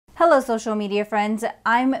Hello social media friends,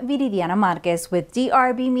 I'm Viridiana Marquez with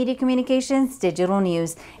DRB Media Communications Digital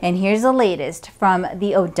News, and here's the latest from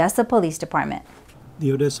the Odessa Police Department.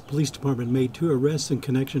 The Odessa Police Department made 2 arrests in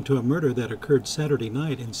connection to a murder that occurred Saturday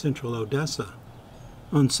night in central Odessa.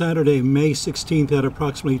 On Saturday, May 16th at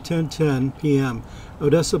approximately 10:10 p.m.,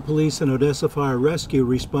 Odessa Police and Odessa Fire Rescue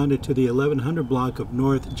responded to the 1100 block of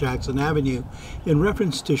North Jackson Avenue in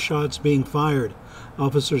reference to shots being fired.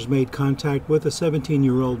 Officers made contact with a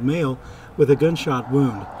 17-year-old male with a gunshot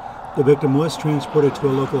wound. The victim was transported to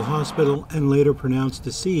a local hospital and later pronounced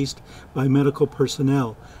deceased by medical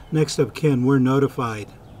personnel. Next of kin were notified.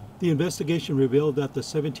 The investigation revealed that the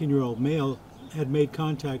 17-year-old male had made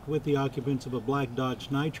contact with the occupants of a black Dodge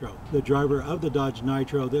Nitro. The driver of the Dodge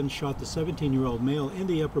Nitro then shot the 17-year-old male in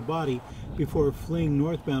the upper body before fleeing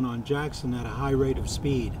northbound on Jackson at a high rate of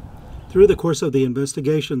speed. Through the course of the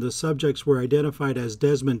investigation, the subjects were identified as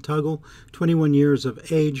Desmond TUGGLE, 21 years of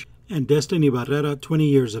age, and Destiny Barrera, 20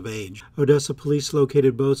 years of age. Odessa police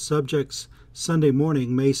located both subjects Sunday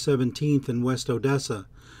morning, May 17th in West Odessa.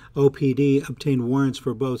 OPD obtained warrants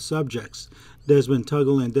for both subjects. Desmond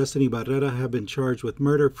TUGGLE and Destiny Barrera have been charged with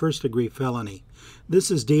murder, first-degree felony.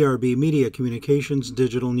 This is DRB Media Communications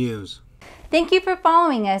Digital News. Thank you for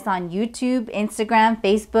following us on YouTube, Instagram,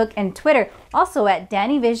 Facebook, and Twitter, also at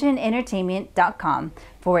DannyVisionEntertainment.com.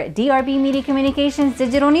 For DRB Media Communications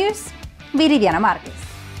Digital News, Viridiana Marquez.